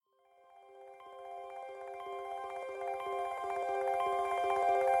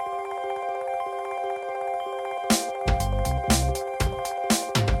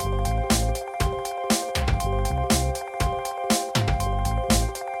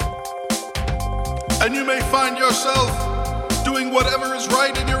And you may find yourself doing whatever is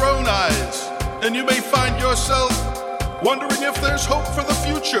right in your own eyes. And you may find yourself wondering if there's hope for the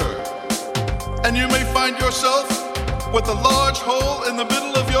future. And you may find yourself with a large hole in the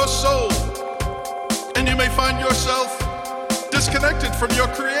middle of your soul. And you may find yourself disconnected from your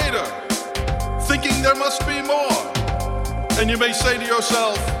Creator, thinking there must be more. And you may say to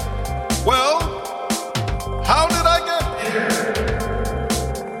yourself, well, how did I get here?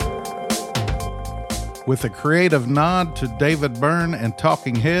 With a creative nod to David Byrne and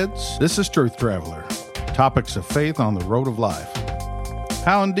Talking Heads, this is Truth Traveler, topics of faith on the road of life.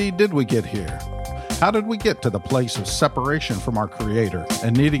 How indeed did we get here? How did we get to the place of separation from our Creator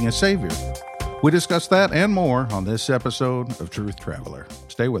and needing a Savior? We discuss that and more on this episode of Truth Traveler.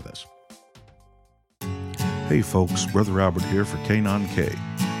 Stay with us. Hey folks, Brother Albert here for K-Non K.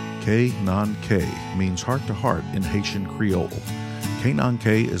 K-Non K means heart to heart in Haitian Creole. K-Non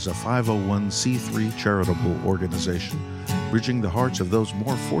K is a 501c3 charitable organization, bridging the hearts of those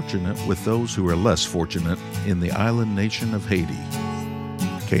more fortunate with those who are less fortunate in the island nation of Haiti.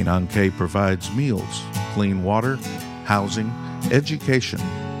 K-Non K provides meals, clean water, housing, education,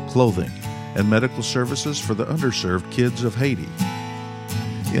 clothing, and medical services for the underserved kids of Haiti.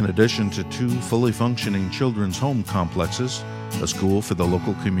 In addition to 2 fully functioning children's home complexes, a school for the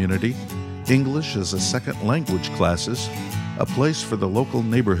local community, English as a second language classes, a place for the local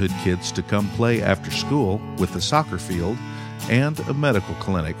neighborhood kids to come play after school with a soccer field, and a medical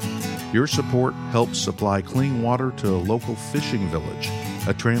clinic, your support helps supply clean water to a local fishing village,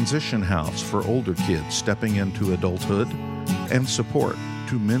 a transition house for older kids stepping into adulthood, and support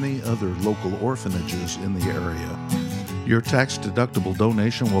to many other local orphanages in the area. Your tax-deductible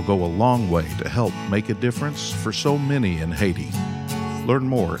donation will go a long way to help make a difference for so many in Haiti. Learn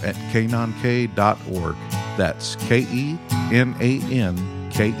more at knonk.org. That's KENANKE.org.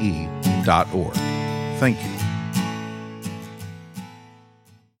 Thank you.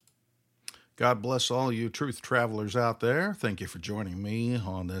 God bless all you truth travelers out there. Thank you for joining me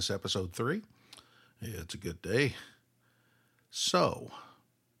on this episode 3. It's a good day. So,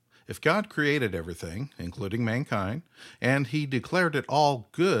 if God created everything, including mankind, and He declared it all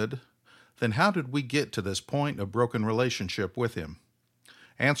good, then how did we get to this point of broken relationship with Him?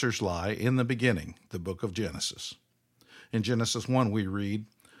 Answers lie in the beginning, the book of Genesis. In Genesis 1 we read,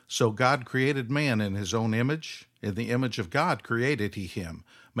 "So God created man in His own image. In the image of God created He him.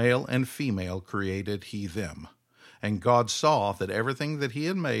 Male and female created He them. And God saw that everything that He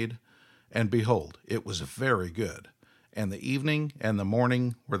had made, and behold, it was very good. And the evening and the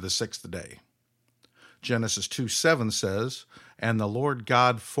morning were the 6th day." Genesis 2:7 says, "And the Lord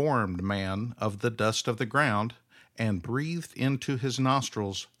God formed man of the dust of the ground, and breathed into his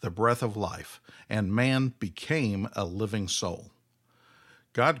nostrils the breath of life, and man became a living soul."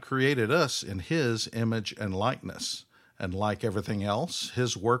 God created us in His image and likeness, and like everything else,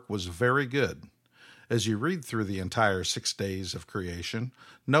 His work was very good. As you read through the entire 6 days of creation,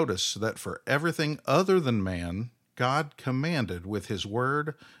 notice that for everything other than man, God commanded with His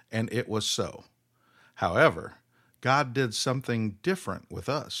word, and it was so. However, God did something different with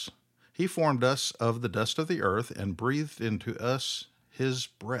us. He formed us of the dust of the earth and breathed into us His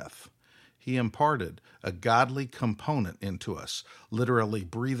breath. He imparted a godly component into us, literally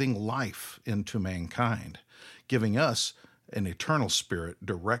breathing life into mankind, giving us an eternal spirit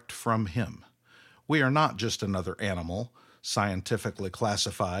direct from Him. We are not just another animal, scientifically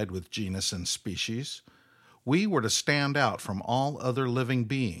classified with genus and species. We were to stand out from all other living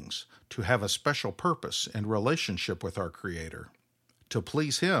beings, to have a special purpose and relationship with our Creator, to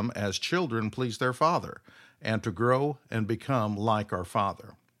please Him as children please their Father, and to grow and become like our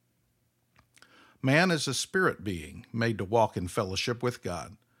Father. Man is a spirit being made to walk in fellowship with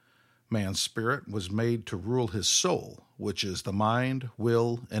God. Man's spirit was made to rule his soul, which is the mind,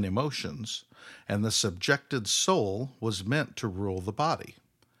 will, and emotions, and the subjected soul was meant to rule the body.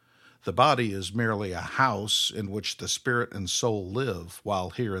 The body is merely a house in which the spirit and soul live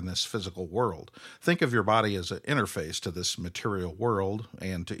while here in this physical world. Think of your body as an interface to this material world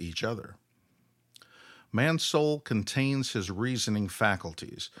and to each other. Man's soul contains his reasoning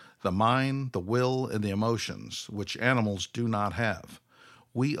faculties, the mind, the will, and the emotions, which animals do not have.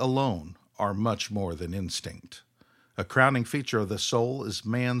 We alone are much more than instinct. A crowning feature of the soul is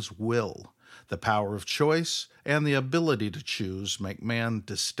man's will. The power of choice and the ability to choose make man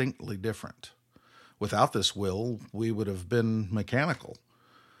distinctly different. Without this will, we would have been mechanical.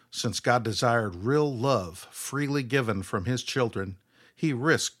 Since God desired real love freely given from His children, He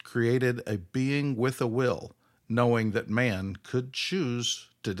risked created a being with a will, knowing that man could choose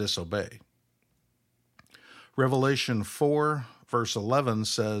to disobey. Revelation 4, verse 11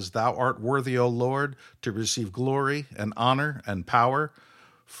 says, "Thou art worthy, O Lord, to receive glory and honor and power,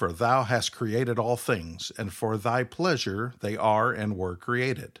 for thou hast created all things, and for thy pleasure they are and were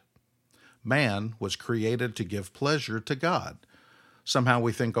created." Man was created to give pleasure to God. Somehow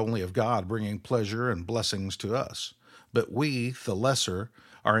we think only of God bringing pleasure and blessings to us. But we, the lesser,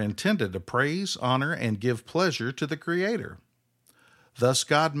 are intended to praise, honor, and give pleasure to the Creator. Thus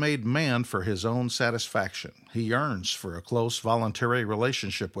God made man for his own satisfaction. He yearns for a close, voluntary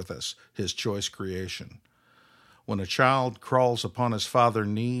relationship with us, his choice creation. When a child crawls upon his father's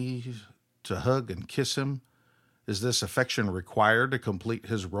knee to hug and kiss him, is this affection required to complete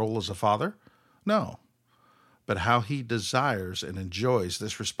his role as a father? No. But how he desires and enjoys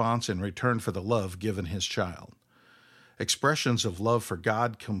this response in return for the love given his child. Expressions of love for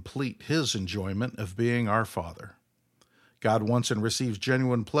God complete his enjoyment of being our Father. God wants and receives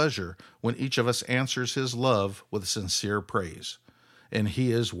genuine pleasure when each of us answers his love with sincere praise, and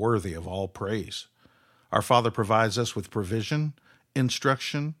he is worthy of all praise. Our Father provides us with provision,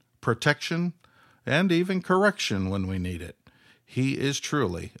 instruction, protection, and even correction when we need it. He is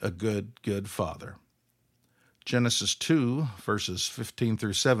truly a good, good Father. Genesis 2, verses 15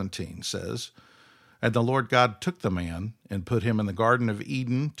 through 17 says, "And the Lord God took the man and put him in the Garden of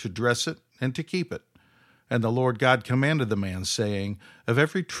Eden to dress it and to keep it. And the Lord God commanded the man, saying, Of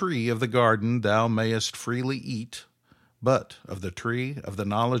every tree of the garden thou mayest freely eat, but of the tree of the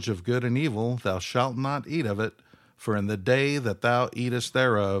knowledge of good and evil thou shalt not eat of it, for in the day that thou eatest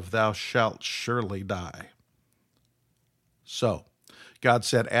thereof thou shalt surely die." So, God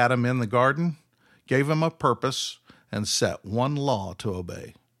set Adam in the garden, gave him a purpose, and set one law to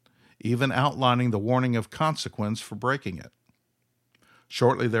obey, even outlining the warning of consequence for breaking it.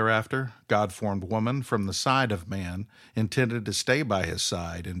 Shortly thereafter, God formed woman from the side of man, intended to stay by his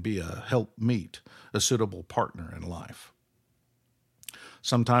side and be a helpmeet, a suitable partner in life.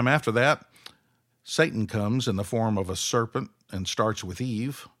 Sometime after that, Satan comes in the form of a serpent and starts with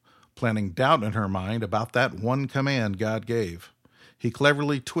Eve, planting doubt in her mind about that one command God gave. He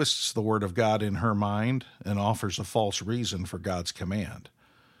cleverly twists the word of God in her mind and offers a false reason for God's command.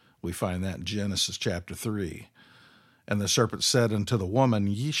 We find that in Genesis chapter 3. "And the serpent said unto the woman,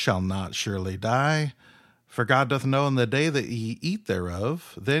 Ye shall not surely die, for God doth know in the day that ye eat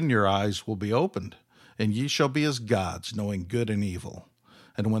thereof, then your eyes will be opened, and ye shall be as gods, knowing good and evil.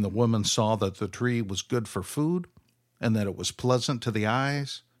 And when the woman saw that the tree was good for food, and that it was pleasant to the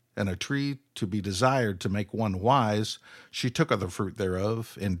eyes, and a tree to be desired to make one wise, she took of the fruit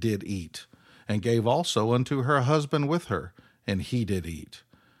thereof, and did eat, and gave also unto her husband with her, and he did eat.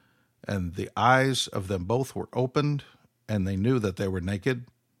 And the eyes of them both were opened, and they knew that they were naked,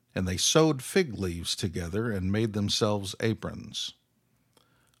 and they sewed fig leaves together and made themselves aprons."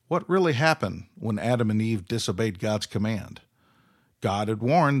 What really happened when Adam and Eve disobeyed God's command? God had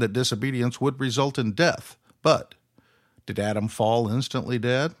warned that disobedience would result in death, but did Adam fall instantly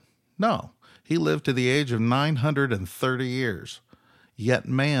dead? No, he lived to the age of 930 years. Yet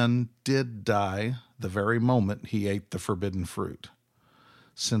man did die the very moment he ate the forbidden fruit.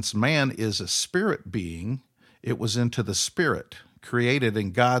 Since man is a spirit being, it was into the spirit, created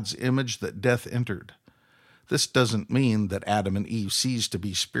in God's image, that death entered. This doesn't mean that Adam and Eve ceased to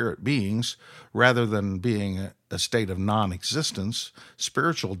be spirit beings. Rather than being a state of non-existence,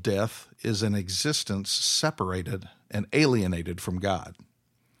 spiritual death is an existence separated and alienated from God.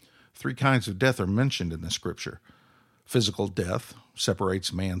 3 kinds of death are mentioned in the Scripture. Physical death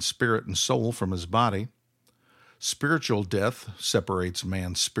separates man's spirit and soul from his body. Spiritual death separates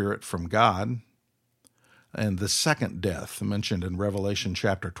man's spirit from God. And the second death, mentioned in Revelation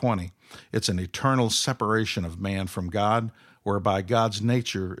chapter 20, it's an eternal separation of man from God, whereby God's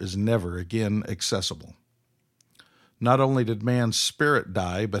nature is never again accessible. Not only did man's spirit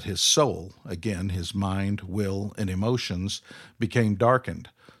die, but his soul, again his mind, will, and emotions, became darkened,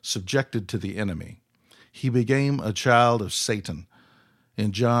 subjected to the enemy. He became a child of Satan.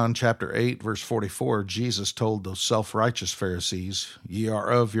 In John chapter 8, verse 44, Jesus told those self-righteous Pharisees, "Ye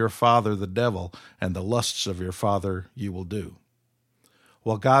are of your father the devil, and the lusts of your father ye will do."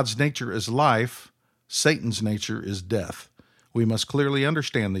 While God's nature is life, Satan's nature is death. We must clearly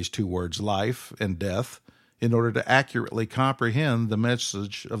understand these 2 words, life and death, in order to accurately comprehend the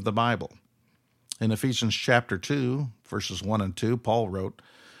message of the Bible. In Ephesians chapter 2, verses 1 and 2, Paul wrote,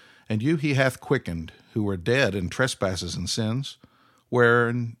 "And you he hath quickened, who were dead in trespasses and sins,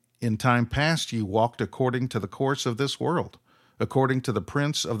 wherein in time past ye walked according to the course of this world, according to the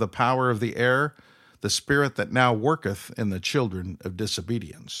prince of the power of the air, the spirit that now worketh in the children of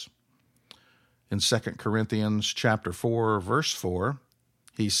disobedience." In 2 Corinthians chapter 4, verse 4,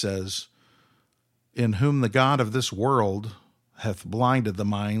 he says, "In whom the God of this world hath blinded the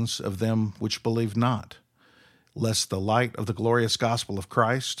minds of them which believe not, lest the light of the glorious gospel of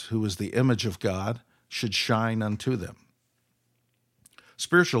Christ, who is the image of God, should shine unto them.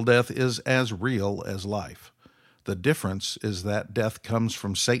 Spiritual death is as real as life. The difference is that death comes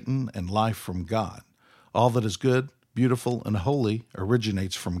from Satan and life from God. All that is good, beautiful, and holy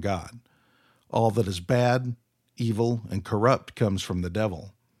originates from God. All that is bad, evil, and corrupt comes from the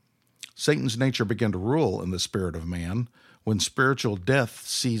devil. Satan's nature began to rule in the spirit of man when spiritual death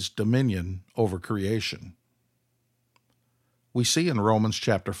seized dominion over creation. We see in Romans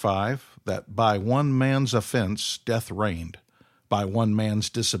chapter 5 that by one man's offense death reigned. By one man's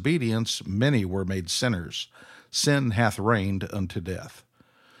disobedience many were made sinners. Sin hath reigned unto death.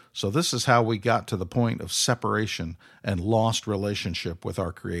 So this is how we got to the point of separation and lost relationship with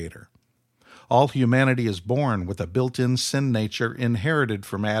our Creator. All humanity is born with a built-in sin nature inherited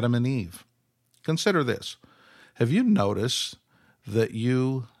from Adam and Eve. Consider this. Have you noticed that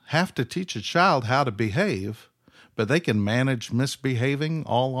you have to teach a child how to behave, but they can manage misbehaving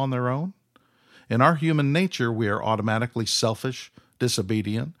all on their own? In our human nature, we are automatically selfish,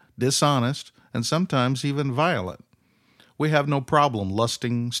 disobedient, dishonest, and sometimes even violent. We have no problem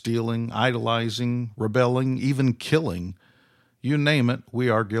lusting, stealing, idolizing, rebelling, even killing. You name it, we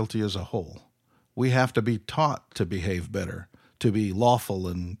are guilty as a whole. We have to be taught to behave better, to be lawful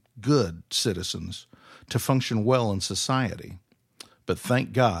and good citizens, to function well in society. But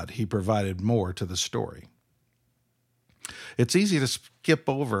thank God he provided more to the story. It's easy to skip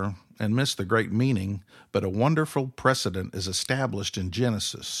over and miss the great meaning, but a wonderful precedent is established in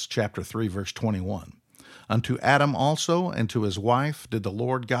Genesis chapter 3, verse 21. Unto Adam also and to his wife did the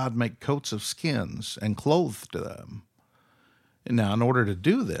Lord God make coats of skins and clothed them. Now, in order to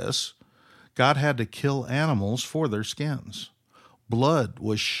do this, God had to kill animals for their skins. Blood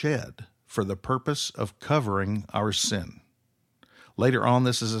was shed for the purpose of covering our sin. Later on,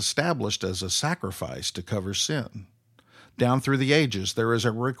 this is established as a sacrifice to cover sin. Down through the ages, there is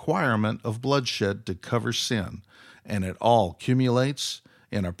a requirement of bloodshed to cover sin, and it all accumulates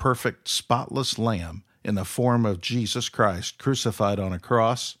in a perfect, spotless lamb in the form of Jesus Christ crucified on a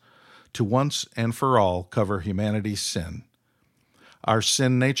cross to once and for all cover humanity's sin. Our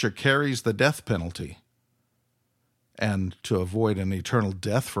sin nature carries the death penalty, and to avoid an eternal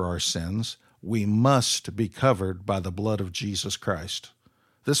death for our sins, we must be covered by the blood of Jesus Christ.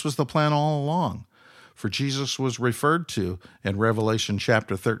 This was the plan all along, for Jesus was referred to in Revelation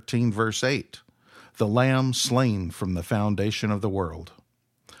chapter 13, verse 8, the Lamb slain from the foundation of the world.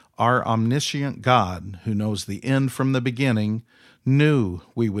 Our omniscient God, who knows the end from the beginning, knew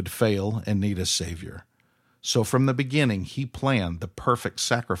we would fail and need a Savior. So from the beginning, he planned the perfect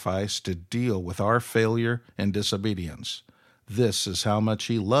sacrifice to deal with our failure and disobedience. This is how much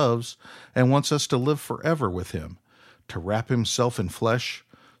he loves and wants us to live forever with him, to wrap himself in flesh,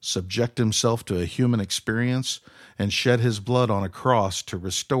 subject himself to a human experience, and shed his blood on a cross to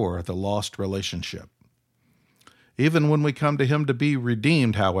restore the lost relationship. Even when we come to him to be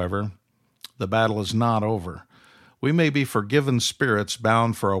redeemed, however, the battle is not over. We may be forgiven spirits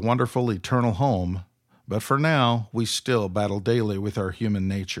bound for a wonderful eternal home, but for now, we still battle daily with our human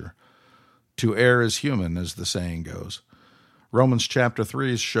nature. To err is human, as the saying goes. Romans chapter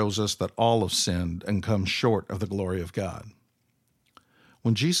 3 shows us that all have sinned and come short of the glory of God.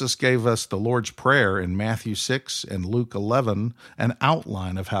 When Jesus gave us the Lord's Prayer in Matthew 6 and Luke 11, an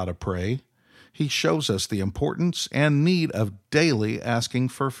outline of how to pray, he shows us the importance and need of daily asking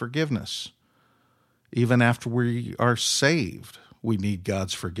for forgiveness. Even after we are saved, we need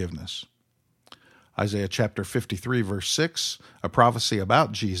God's forgiveness. Isaiah chapter 53, verse 6, a prophecy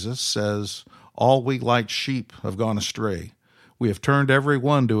about Jesus, says, "All we like sheep have gone astray. We have turned every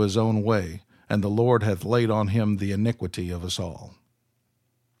one to his own way, and the Lord hath laid on him the iniquity of us all."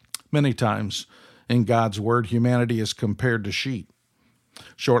 Many times in God's word, humanity is compared to sheep.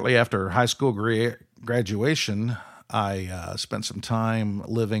 Shortly after high school graduation, I spent some time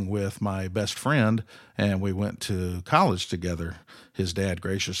living with my best friend, and we went to college together. His dad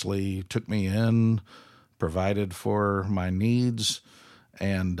graciously took me in, provided for my needs,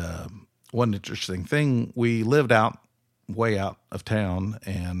 and one interesting thing, we lived way out of town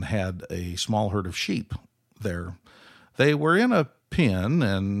and had a small herd of sheep there. They were in a pen,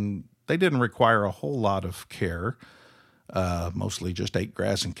 and they didn't require a whole lot of care. Mostly just ate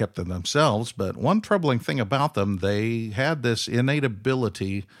grass and kept them themselves. But one troubling thing about them, they had this innate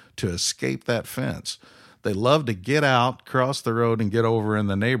ability to escape that fence. They loved to get out, cross the road, and get over in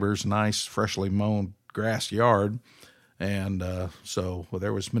the neighbor's nice, freshly mown grass yard. And so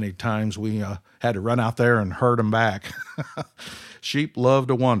there was many times we had to run out there and herd them back. Sheep love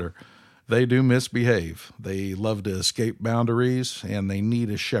to wander. They do misbehave. They love to escape boundaries, and they need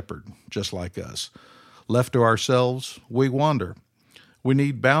a shepherd, just like us. Left to ourselves, we wander. We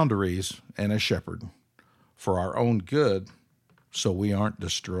need boundaries and a shepherd for our own good, so we aren't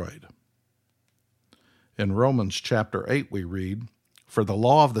destroyed. In Romans chapter 8 we read, "For the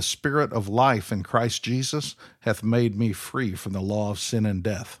law of the Spirit of life in Christ Jesus hath made me free from the law of sin and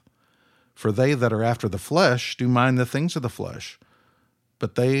death. For they that are after the flesh do mind the things of the flesh,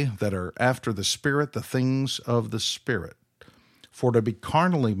 but they that are after the Spirit the things of the Spirit. For to be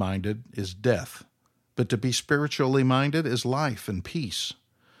carnally minded is death, but to be spiritually minded is life and peace.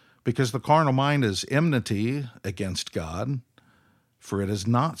 Because the carnal mind is enmity against God, for it is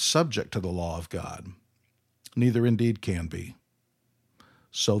not subject to the law of God, neither indeed can be,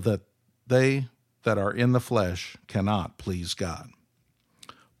 so that they that are in the flesh cannot please God."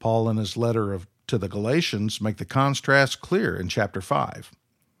 Paul, in his letter to the Galatians, make the contrast clear in chapter 5.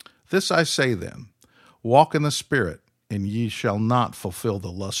 "This I say then, walk in the Spirit, and ye shall not fulfill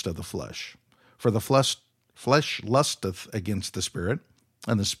the lust of the flesh. For the flesh lusteth against the Spirit,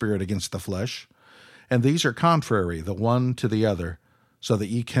 and the Spirit against the flesh. And these are contrary the one to the other, so that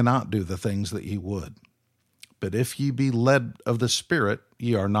ye cannot do the things that ye would. But if ye be led of the Spirit,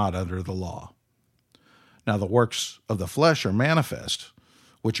 ye are not under the law. Now the works of the flesh are manifest,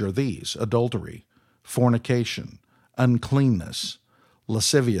 which are these: adultery, fornication, uncleanness,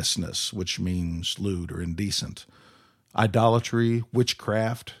 lasciviousness, which means lewd or indecent, idolatry,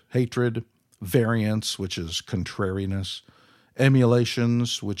 witchcraft, hatred, variance, which is contrariness,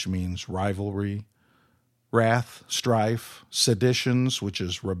 emulations, which means rivalry, wrath, strife, seditions, which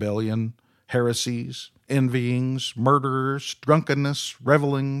is rebellion, heresies, envyings, murderers, drunkenness,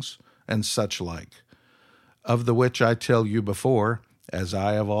 revelings, and such like, of the which I tell you before, as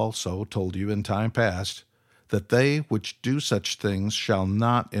I have also told you in time past, that they which do such things shall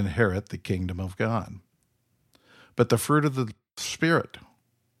not inherit the kingdom of God. But the fruit of the Spirit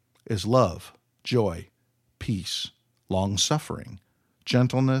is love, joy, peace, long-suffering,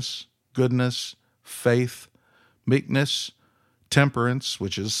 gentleness, goodness, faith, meekness, temperance,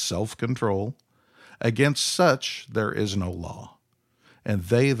 which is self-control. Against such there is no law. And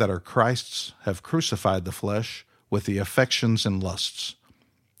they that are Christ's have crucified the flesh with the affections and lusts.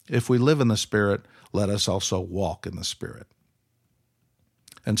 If we live in the Spirit, let us also walk in the Spirit."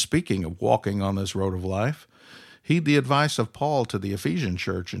 And speaking of walking on this road of life, heed the advice of Paul to the Ephesian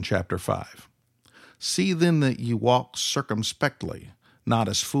church in chapter 5. "See then that ye walk circumspectly, not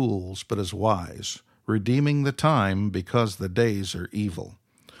as fools, but as wise, redeeming the time, because the days are evil."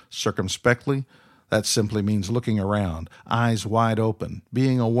 Circumspectly, that simply means looking around, eyes wide open,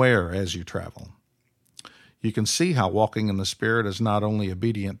 being aware as you travel. You can see how walking in the Spirit is not only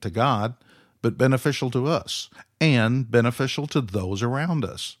obedient to God, but beneficial to us and beneficial to those around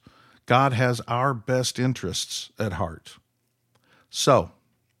us. God has our best interests at heart. So,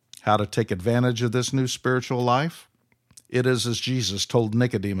 how to take advantage of this new spiritual life? It is as Jesus told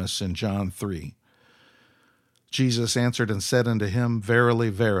Nicodemus in John 3. Jesus answered and said unto him, "Verily,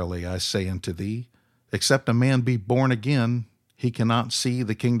 verily, I say unto thee, except a man be born again, he cannot see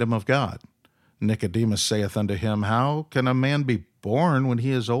the kingdom of God. Nicodemus saith unto him, How can a man be born when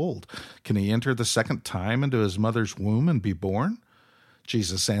he is old? Can he enter the second time into his mother's womb and be born?"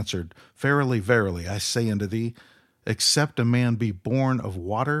 Jesus answered, "Verily, verily, I say unto thee, except a man be born of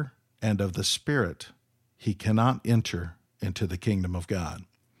water and of the Spirit, he cannot enter into the kingdom of God."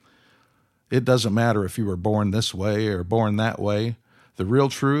 It doesn't matter if you were born this way or born that way. The real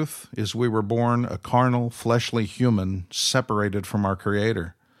truth is we were born a carnal, fleshly human separated from our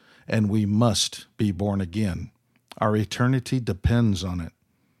Creator, and we must be born again. Our eternity depends on it.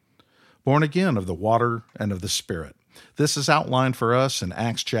 Born again of the water and of the Spirit. This is outlined for us in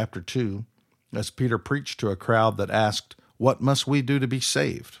Acts chapter 2, as Peter preached to a crowd that asked, "What must we do to be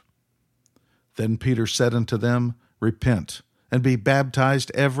saved?" Then Peter said unto them, "Repent, and be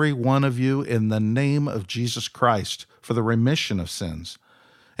baptized every one of you in the name of Jesus Christ for the remission of sins,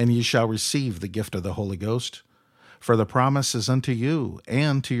 and ye shall receive the gift of the Holy Ghost. For the promise is unto you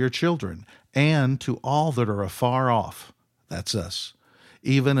and to your children, and to all that are afar off," that's us,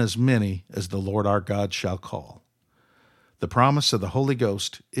 "even as many as the Lord our God shall call." The promise of the Holy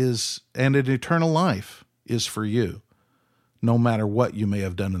Ghost is, and an eternal life is for you, no matter what you may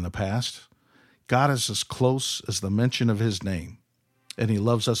have done in the past. God is as close as the mention of His name, and He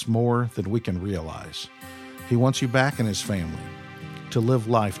loves us more than we can realize. He wants you back in His family, to live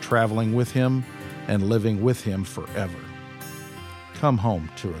life traveling with Him and living with Him forever. Come home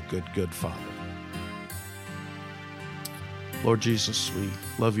to a good, good Father. Lord Jesus, we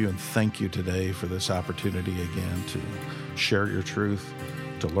love you and thank you today for this opportunity again to share your truth.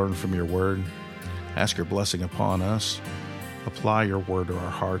 to learn from your word. Ask your blessing upon us. Apply your word to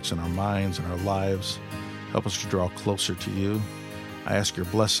our hearts and our minds and our lives. Help us to draw closer to you. I ask your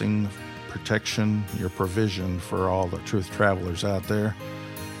blessing, protection, your provision for all the truth travelers out there.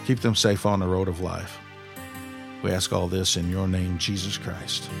 Keep them safe on the road of life. We ask all this in your name, Jesus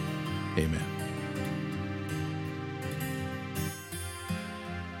Christ. Amen.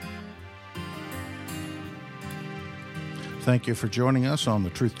 Thank you for joining us on the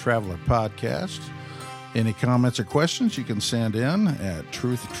Truth Traveler podcast. Any comments or questions you can send in at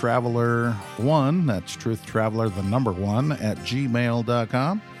truthtraveler1, that's truthtraveler, the number 1, at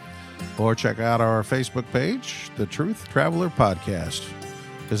gmail.com. Or check out our Facebook page, the Truth Traveler Podcast.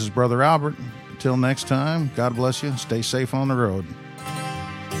 This is Brother Albert. Until next time, God bless you. Stay safe on the road.